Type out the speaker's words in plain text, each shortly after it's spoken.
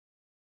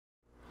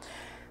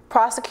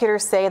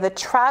Prosecutors say the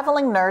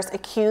traveling nurse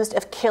accused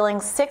of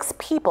killing 6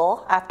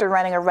 people after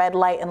running a red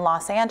light in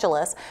Los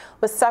Angeles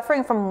was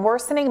suffering from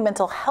worsening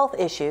mental health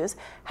issues,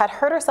 had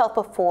hurt herself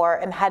before,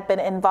 and had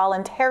been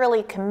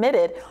involuntarily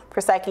committed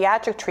for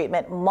psychiatric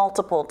treatment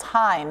multiple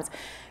times.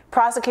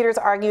 Prosecutors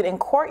argued in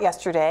court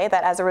yesterday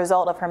that as a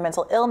result of her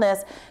mental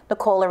illness,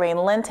 Nicole Lorraine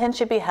Linton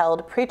should be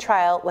held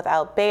pretrial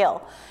without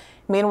bail.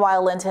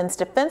 Meanwhile, Linton's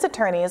defense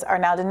attorneys are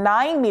now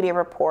denying media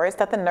reports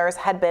that the nurse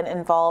had been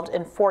involved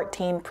in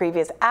 14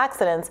 previous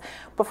accidents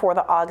before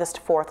the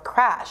August 4th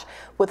crash,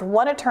 with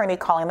one attorney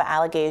calling the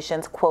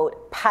allegations,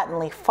 quote,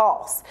 patently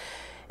false.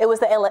 It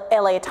was the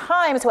LA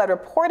Times who had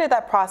reported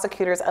that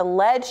prosecutors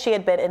alleged she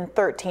had been in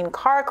 13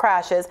 car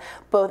crashes,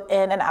 both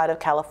in and out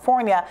of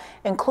California,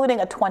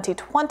 including a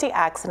 2020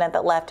 accident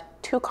that left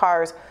 2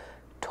 cars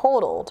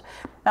totaled.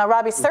 Now,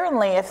 Robby,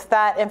 certainly if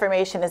that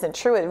information isn't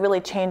true, it really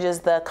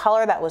changes the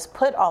color that was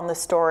put on the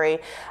story.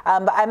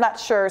 But I'm not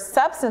sure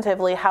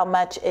substantively how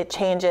much it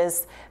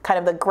changes kind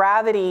of the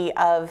gravity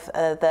of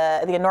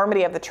the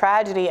enormity of the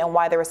tragedy and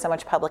why there was so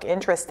much public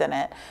interest in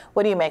it.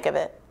 What do you make of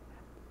it?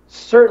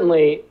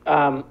 Certainly,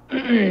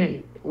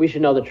 we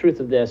should know the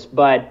truth of this,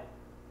 but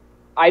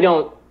I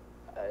don't.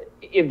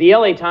 If the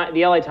LA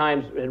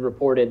Times had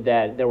reported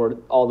that there were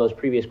all those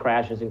previous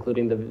crashes,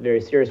 including the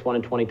very serious one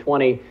in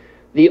 2020,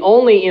 the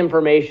only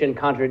information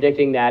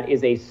contradicting that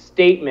is a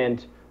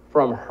statement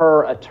from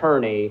her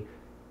attorney,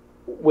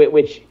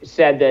 which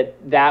said that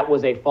that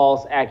was a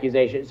false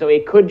accusation. So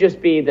it could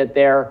just be that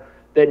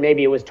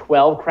maybe it was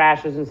 12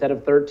 crashes instead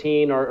of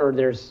 13, or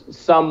there's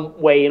some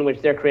way in which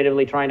they're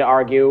creatively trying to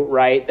argue,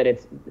 right,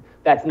 that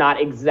that's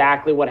not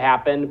exactly what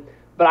happened.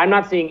 But I'm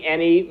not seeing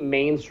any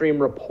mainstream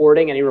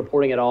reporting, any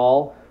reporting at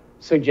all,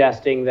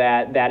 suggesting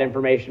that that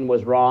information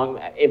was wrong.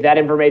 If that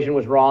information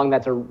was wrong,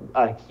 that's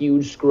a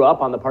huge screw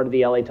up on the part of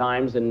the LA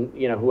Times and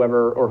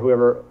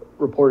whoever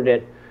reported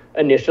it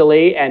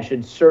initially, and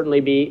should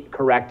certainly be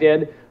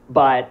corrected.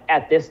 But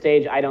at this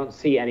stage, I don't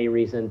see any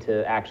reason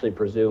to actually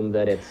presume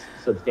that it's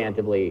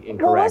substantively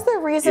incorrect. What was the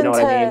reason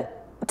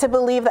to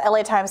believe the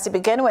LA Times to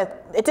begin with?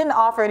 It didn't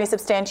offer any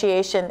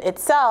substantiation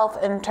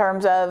itself in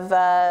terms of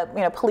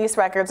police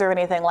records or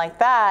anything like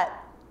that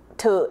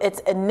to its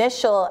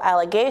initial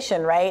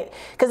allegation, right?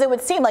 Because it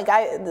would seem like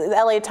the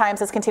LA Times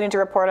has continued to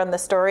report on the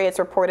story. It's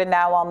reported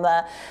now on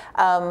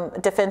the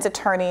defense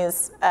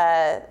attorney's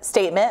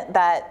statement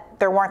that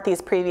there weren't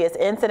these previous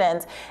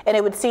incidents, and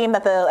it would seem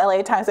that the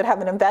LA Times would have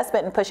an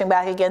investment in pushing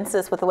back against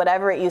this with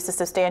whatever it used to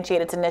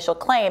substantiate its initial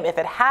claim. If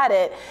it had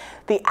it,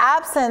 the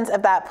absence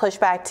of that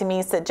pushback to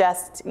me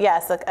suggests,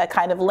 yes, a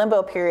kind of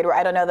limbo period where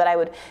I don't know that I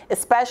would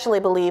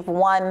especially believe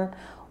one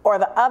or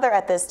the other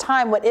at this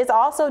time. What is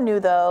also new,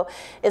 though,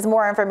 is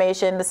more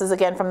information. This is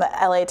again from the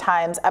LA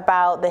Times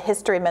about the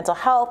history of mental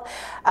health.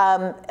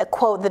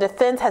 Quote, the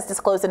defense has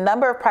disclosed a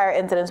number of prior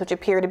incidents which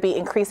appear to be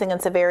increasing in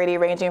severity,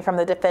 ranging from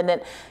the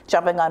defendant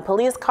jumping on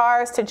police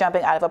cars to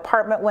jumping out of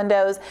apartment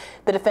windows.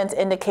 The defense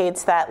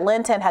indicates that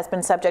Linton has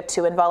been subject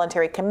to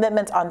involuntary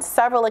commitments on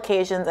several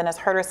occasions and has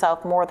hurt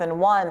herself more than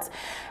once.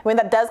 I mean,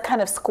 that does kind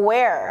of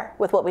square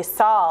with what we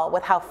saw,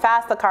 with how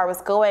fast the car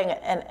was going,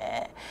 and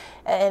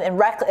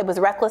it was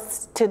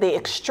reckless to the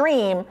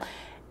extreme.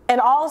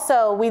 And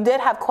also, we did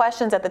have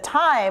questions at the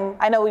time.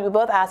 I know we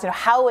both asked,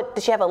 how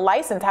did she have a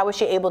license? How was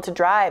she able to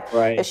drive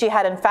if she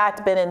had, in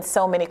fact, been in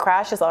so many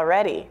crashes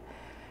already?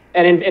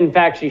 And in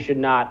fact, she should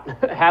not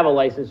have a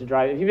license to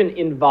drive. If you've been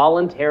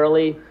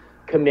involuntarily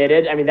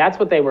committed, I mean, that's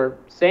what they were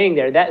saying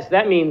there. So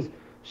that means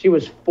she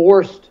was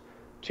forced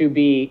to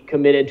be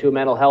committed to a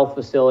mental health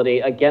facility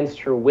against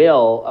her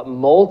will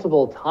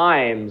multiple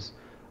times.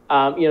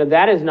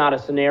 That is not a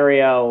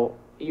scenario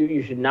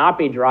you should not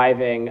be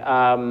driving.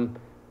 So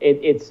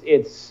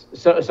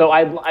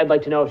I'd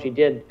like to know if she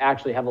did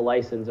actually have a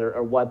license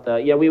or what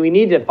we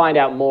need to find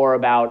out more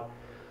about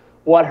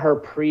what her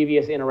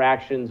previous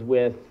interactions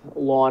with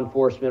law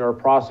enforcement or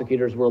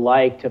prosecutors were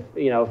like to,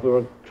 if we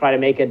were trying to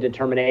make a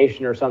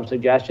determination or some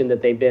suggestion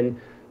that they've been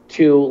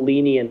too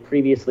lenient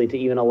previously to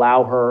even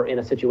allow her in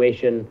a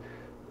situation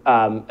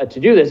to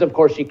do this. Of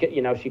course, she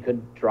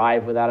could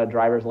drive without a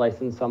driver's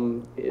license.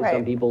 Some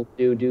people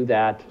do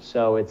that.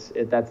 So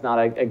that's not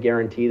a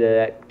guarantee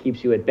that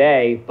keeps you at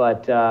bay.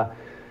 But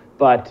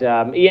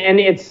and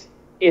it's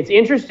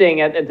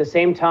interesting at the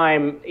same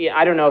time.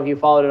 I don't know if you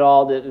followed at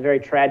all the very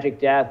tragic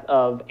death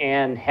of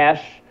Anne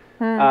Hesh,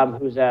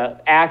 who's an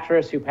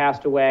actress who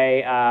passed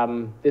away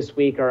this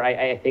week, or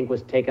I think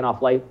was taken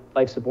off life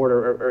support,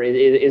 or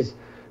is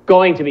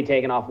going to be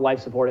taken off life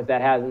support if that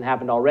hasn't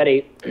happened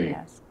already.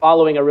 Yes.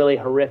 Following a really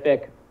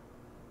horrific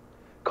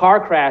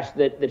car crash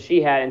that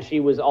she had. And she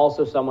was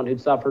also someone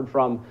who'd suffered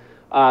from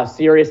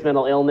serious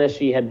mental illness.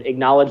 She had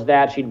acknowledged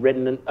that. She'd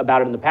written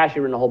about it in the past. She'd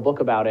written a whole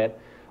book about it.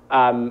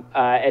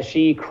 As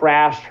she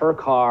crashed her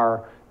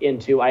car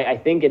into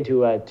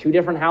 2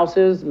 different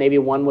houses, maybe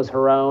one was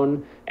her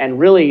own, and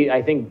really,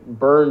 I think,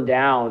 burned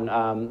down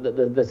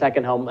the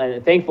second home.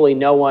 And thankfully,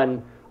 no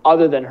one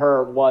other than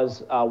her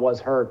was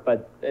hurt.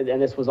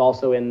 And this was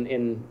also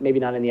in maybe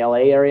not in the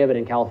LA area, but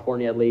in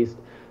California at least.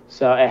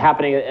 So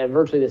happening at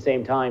virtually the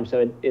same time.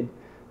 So it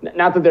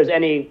not that there's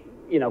any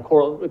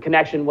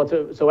connection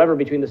whatsoever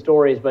between the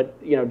stories, but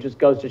just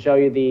goes to show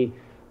you the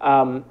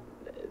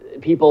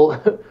people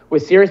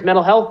with serious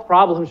mental health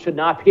problems should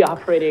not be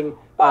operating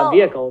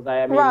vehicles.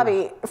 I mean,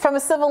 Robby, from a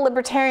civil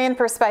libertarian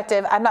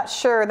perspective, I'm not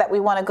sure that we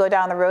want to go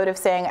down the road of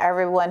saying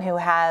everyone who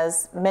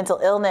has mental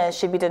illness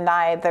should be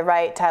denied the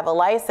right to have a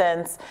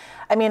license.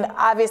 I mean,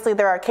 obviously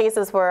there are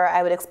cases where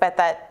I would expect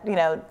that,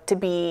 to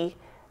be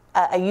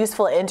a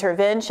useful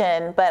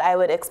intervention, but I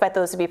would expect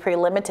those to be pretty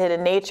limited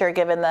in nature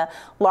given the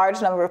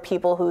large number of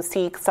people who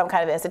seek some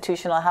kind of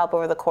institutional help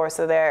over the course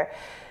of their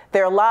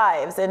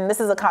lives. And this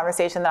is a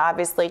conversation that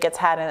obviously gets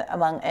had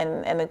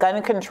in the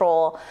gun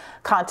control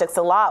context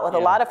a lot, with a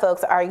lot of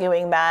folks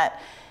arguing that,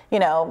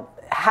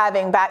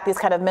 having back these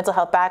kind of mental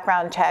health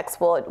background checks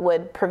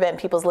would prevent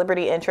people's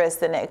liberty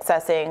interest in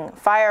accessing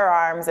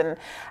firearms. And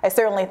I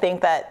certainly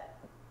think that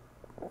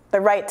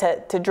the right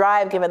to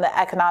drive, given the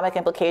economic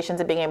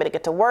implications of being able to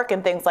get to work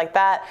and things like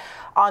that,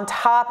 on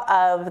top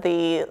of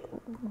the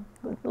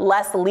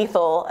less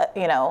lethal,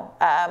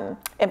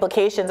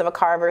 implications of a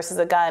car versus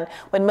a gun,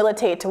 would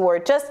militate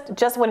toward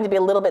just wanting to be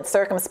a little bit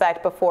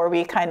circumspect before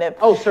we kind of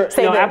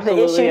say that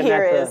the issue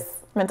here is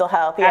mental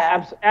health.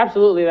 Yeah,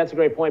 absolutely, that's a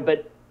great point.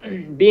 But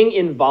being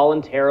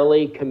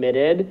involuntarily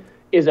committed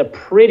is a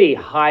pretty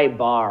high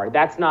bar.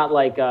 That's not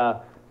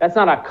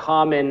a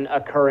common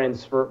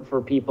occurrence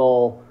for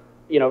people.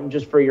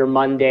 Just for your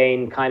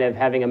mundane kind of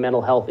having a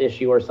mental health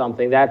issue or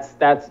something. That's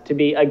to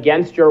be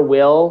against your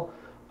will,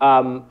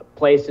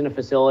 placed in a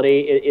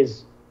facility. It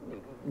is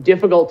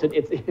difficult to.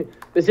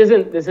 This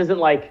isn't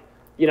like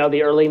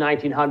the early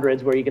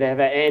 1900s where you could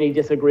have any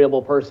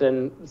disagreeable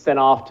person sent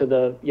off to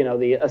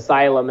the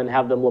asylum and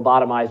have them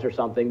lobotomized or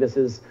something.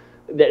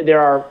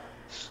 There are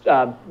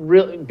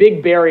real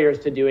big barriers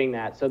to doing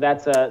that. So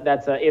once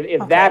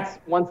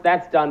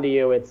that's done to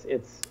you,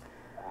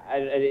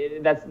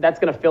 that's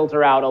going to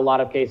filter out a lot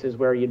of cases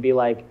where you'd be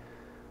like,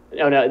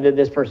 no,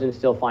 this person is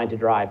still fine to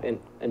drive.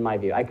 In my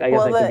view, I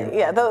guess.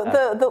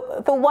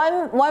 The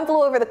one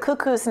flew over the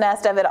cuckoo's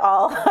nest of it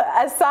all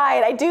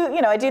aside, I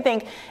do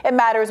think it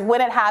matters when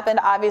it happened.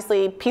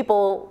 Obviously,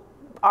 people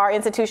are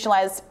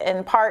institutionalized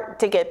in part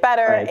to get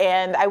better, right.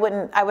 And I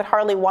would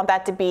hardly want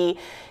that to be,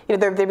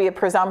 there'd be a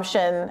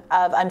presumption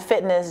of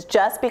unfitness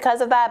just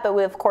because of that. But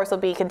we, of course, will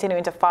be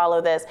continuing to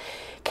follow this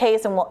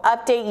case, and we'll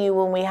update you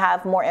when we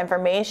have more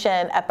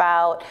information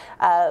about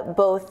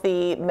both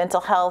the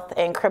mental health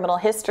and criminal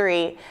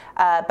history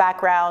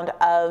background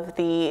of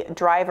the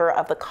driver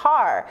of the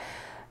car.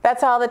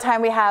 That's all the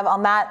time we have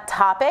on that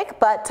topic,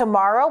 but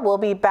tomorrow we'll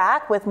be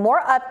back with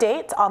more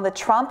updates on the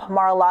Trump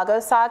Mar-a-Lago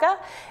saga.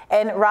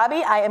 And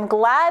Robby, I am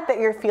glad that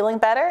you're feeling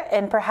better,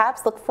 and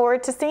perhaps look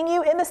forward to seeing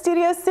you in the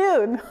studio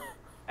soon.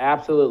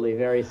 Absolutely,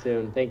 very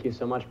soon. Thank you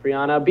so much,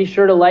 Briahna. Be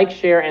sure to like,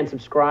 share, and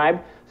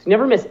subscribe so you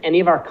never miss any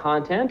of our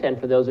content. And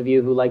for those of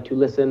you who like to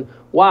listen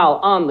while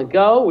on the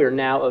go, we're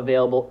now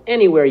available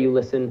anywhere you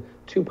listen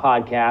to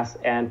podcasts.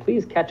 And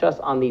please catch us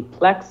on the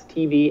Plex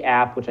TV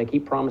app, which I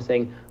keep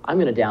promising I'm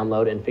going to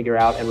download and figure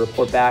out and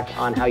report back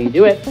on how you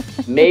do it.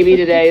 Maybe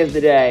today is the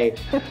day.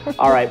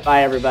 All right,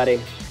 bye, everybody.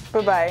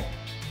 Bye-bye.